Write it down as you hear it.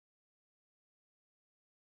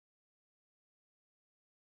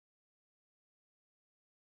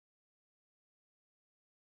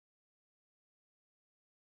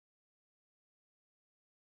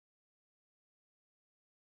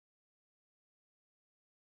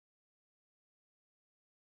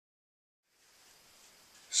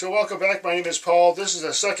So welcome back. My name is Paul. This is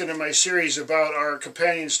the second in my series about our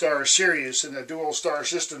companion star Sirius and the dual star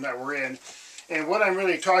system that we're in. And what I'm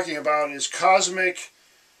really talking about is cosmic,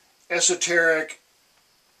 esoteric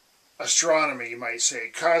astronomy, you might say.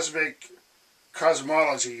 Cosmic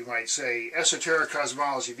cosmology, you might say. Esoteric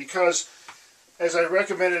cosmology. Because, as I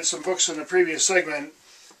recommended some books in the previous segment,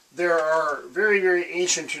 there are very, very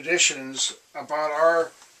ancient traditions about our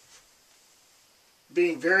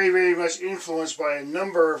being very, very much influenced by a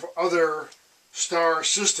number of other star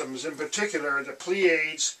systems, in particular the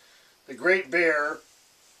Pleiades, the Great Bear,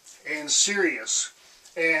 and Sirius.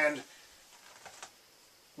 And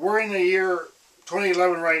we're in the year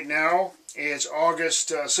 2011 right now. It's August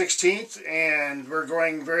 16th, and we're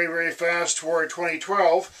going very, very fast toward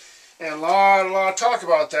 2012. And a lot of talk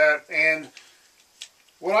about that. And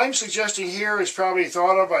what I'm suggesting here is probably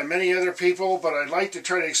thought of by many other people, but I'd like to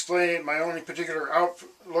try to explain it, my own particular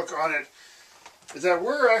outlook on it, is that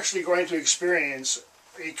we're actually going to experience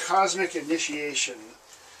a cosmic initiation.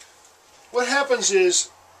 What happens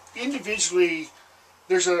is, individually,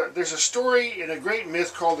 there's a story in a great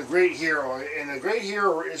myth called the Great Hero, and the Great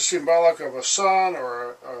Hero is symbolic of a sun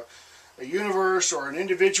or a universe or an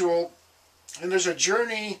individual, and there's a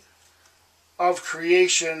journey of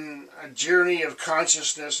creation, a journey of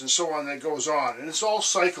consciousness, and so on that goes on. And it's all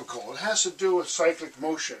cyclical. It has to do with cyclic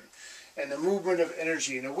motion and the movement of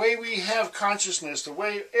energy and the way we have consciousness, the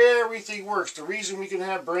way everything works, the reason we can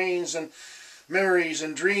have brains and memories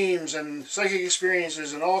and dreams and psychic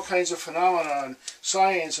experiences and all kinds of phenomena and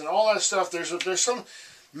science and all that stuff. There's some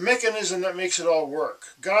mechanism that makes it all work.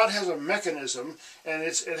 God has a mechanism, and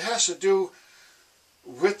it has to do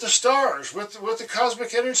with the stars, with the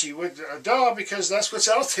cosmic energy, because that's what's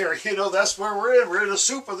out there. You know, that's where we're in. We're in the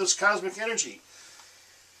soup of this cosmic energy.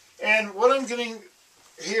 And what I'm getting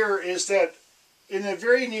here is that in the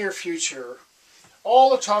very near future, all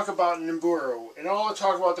the talk about Nibiru and all the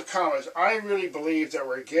talk about the comets, I really believe that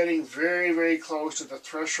we're getting very, very close to the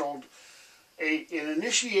threshold. An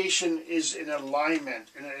initiation is in alignment,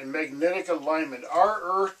 in a magnetic alignment. Our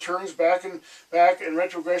Earth turns back in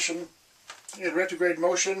retrogression, in retrograde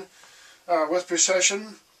motion with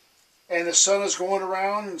precession, and the sun is going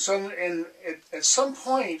around, and at some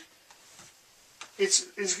point it's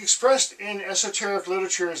expressed in esoteric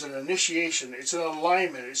literature as an initiation. It's an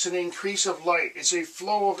alignment, it's an increase of light, it's a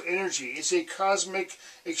flow of energy, it's a cosmic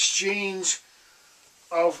exchange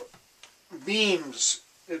of beams.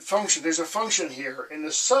 There's a function here, and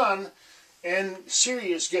the sun and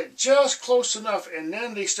Sirius get just close enough, and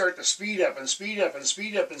then they start to speed up and speed up and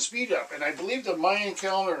speed up and speed up. And I believe the Mayan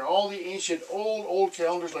calendar and all the ancient old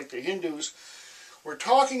calendars like the Hindus were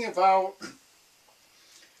talking about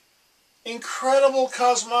incredible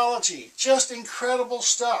cosmology, just incredible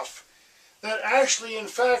stuff. That actually, in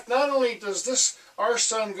fact, not only does our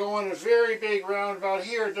sun go in a very big roundabout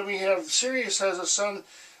here, then we have Sirius has a sun,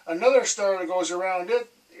 another star that goes around it,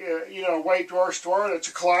 you know, white dwarf star that's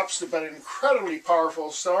a collapsed but an incredibly powerful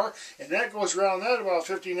star, and that goes around that about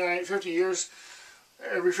 50 years,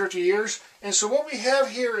 every 50 years. And so what we have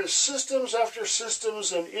here is systems after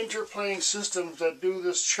systems and interplaying systems that do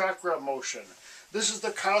this chakra motion. This is the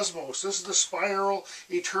cosmos. This is the spiral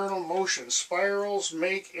eternal motion. Spirals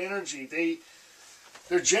make energy.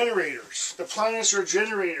 They're generators. The planets are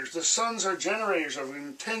generators. The suns are generators of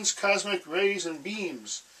intense cosmic rays and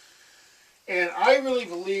beams. And I really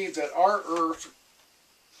believe that our Earth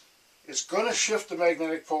is going to shift the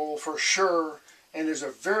magnetic pole for sure, and there's a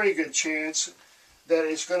very good chance that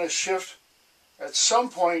it's going to shift, at some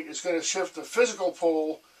point, it's going to shift the physical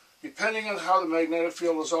pole, depending on how the magnetic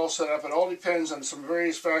field is all set up. It all depends on some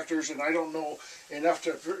various factors, and I don't know enough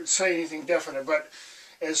to say anything definite. But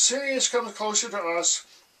as Sirius comes closer to us,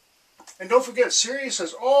 and don't forget, Sirius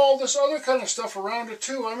has all this other kind of stuff around it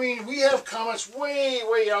too. I mean, we have comets way,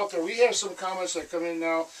 way out there. We have some comets that come in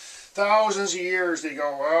now, thousands of years they go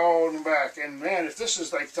out and back. And man, if this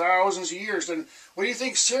is like thousands of years, then what do you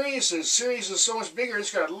think Sirius is? Sirius is so much bigger.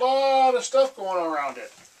 It's got a lot of stuff going on around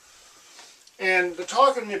it. And the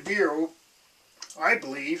talk of Nibiru, I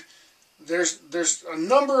believe, there's a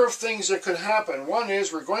number of things that could happen. One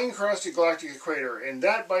is we're going across the galactic equator, and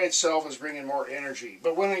that by itself is bringing more energy.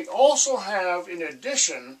 But when we also have, in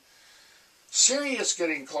addition, Sirius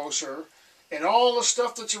getting closer, and all the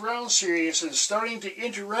stuff that's around Sirius is starting to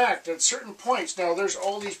interact at certain points. Now, there's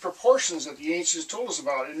all these proportions that the ancients told us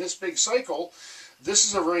about in this big cycle. This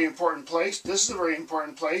is a very important place. This is a very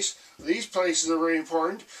important place. These places are very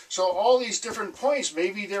important. So all these different points,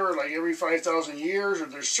 maybe they were like every 5,000 years, or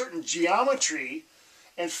there's certain geometry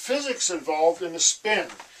and physics involved in the spin.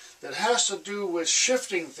 that has to do with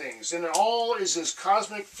shifting things. And it all is this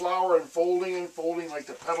cosmic flower unfolding and folding like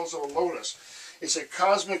the petals of a lotus. It's a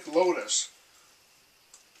cosmic lotus.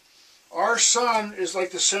 Our sun is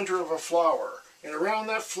like the center of a flower. And around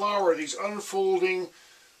that flower, these unfolding,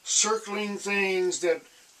 circling things that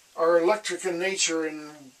are electric in nature and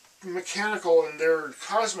mechanical, and they're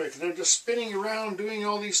cosmic. They're just spinning around doing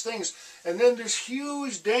all these things. And then there's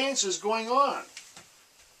huge dances going on.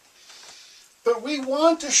 But we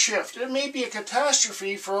want to shift. It may be a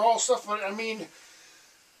catastrophe for all stuff, but I mean,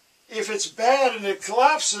 if it's bad and it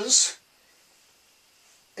collapses,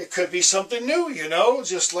 it could be something new, you know,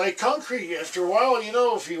 just like concrete. After a while, you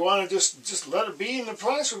know, if you want to just let it be and the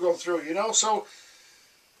plants will go through, you know. So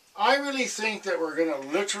I really think that we're going to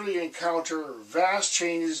literally encounter vast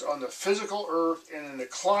changes on the physical earth and in the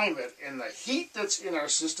climate and the heat that's in our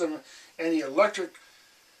system and the electric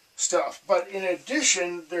stuff. But in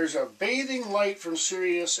addition, there's a bathing light from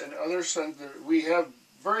Sirius and other suns that we have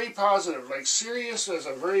very positive. Like Sirius has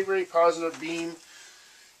a very, very positive beam.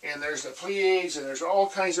 And there's the Pleiades, and there's all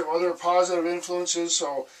kinds of other positive influences.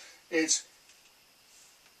 So it's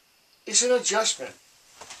an adjustment.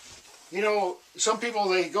 You know, some people,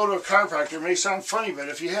 they go to a chiropractor. It may sound funny, but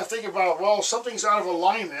if you think about, well, something's out of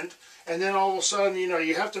alignment, and then all of a sudden, you know,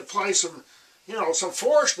 you have to apply some, you know, some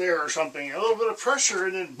force there or something, a little bit of pressure,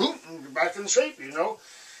 and then boom, and you're back in shape, you know.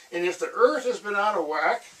 And if the earth has been out of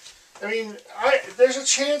whack, I mean, there's a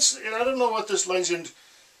chance, and I don't know what this legend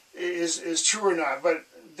is true or not, but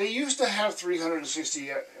they used to have 360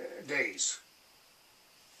 days.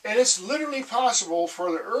 And it's literally possible for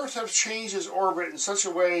the Earth to have changed its orbit in such a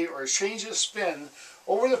way, or changed its spin,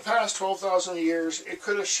 over the past 12,000 years. It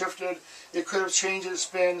could have shifted, it could have changed its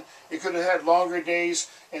spin, it could have had longer days,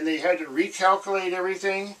 and they had to recalculate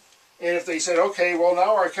everything. And if they said, okay, well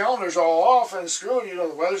now our calendar's all off and screwed, you know,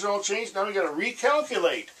 the weather's all changed, now we got to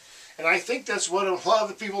recalculate. And I think that's what a lot of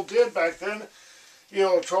the people did back then. You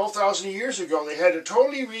know, 12,000 years ago, they had to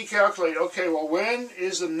totally recalculate, okay, well, when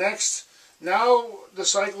is the next, now the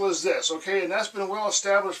cycle is this, okay, and that's been well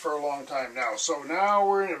established for a long time now. So now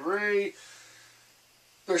we're in a very,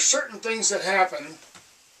 there's certain things that happen,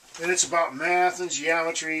 and it's about math and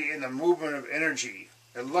geometry and the movement of energy,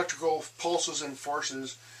 electrical pulses and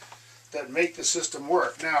forces that make the system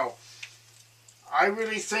work. Now, I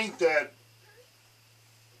really think that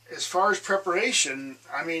as far as preparation,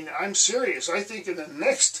 I mean, I'm serious. I think in the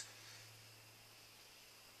next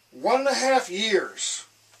 1.5 years,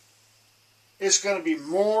 it's going to be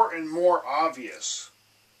more and more obvious.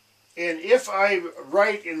 And if I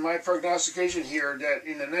write in my prognostication here that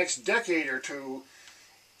in the next decade or two,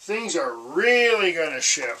 things are really going to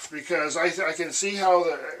shift, because I can see how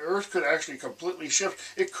the Earth could actually completely shift.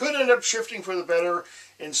 It could end up shifting for the better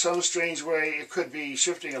in some strange way. It could be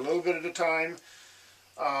shifting a little bit at a time.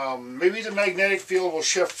 Maybe the magnetic field will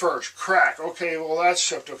shift first. Crack. Okay, well that's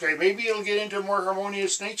shift. Okay, maybe it'll get into a more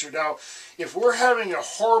harmonious nature. Now, if we're having a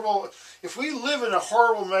horrible, if we live in a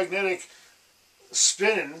horrible magnetic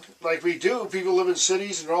spin like we do, people live in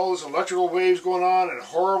cities and all those electrical waves going on and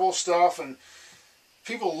horrible stuff, and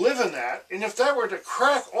people live in that. And if that were to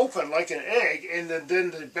crack open like an egg, and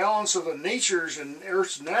then the balance of the natures and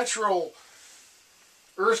Earth's natural,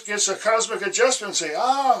 Earth gets a cosmic adjustment and say,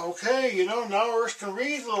 ah, okay, you know, now Earth can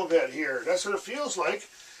breathe a little bit here. That's what it feels like.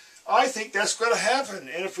 I think that's going to happen.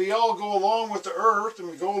 And if we all go along with the Earth,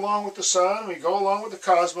 and we go along with the Sun, and we go along with the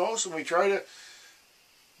cosmos, and we try to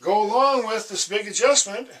go along with this big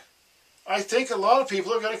adjustment, I think a lot of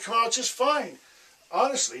people are going to come out just fine,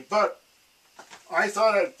 honestly. But I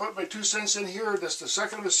thought I'd put my 2 cents in here. This is the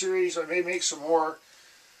second of a series. I may make some more.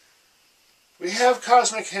 We have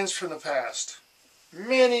cosmic hints from the past.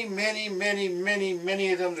 Many, many, many, many,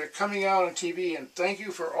 many of them. They're coming out on TV, and thank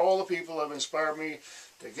you for all the people that have inspired me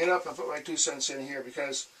to get up and put my 2 cents in here,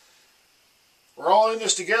 because we're all in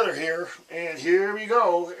this together here, and here we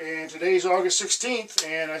go. And today's August 16th,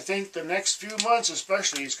 and I think the next few months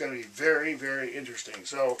especially is going to be very, very interesting.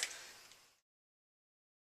 So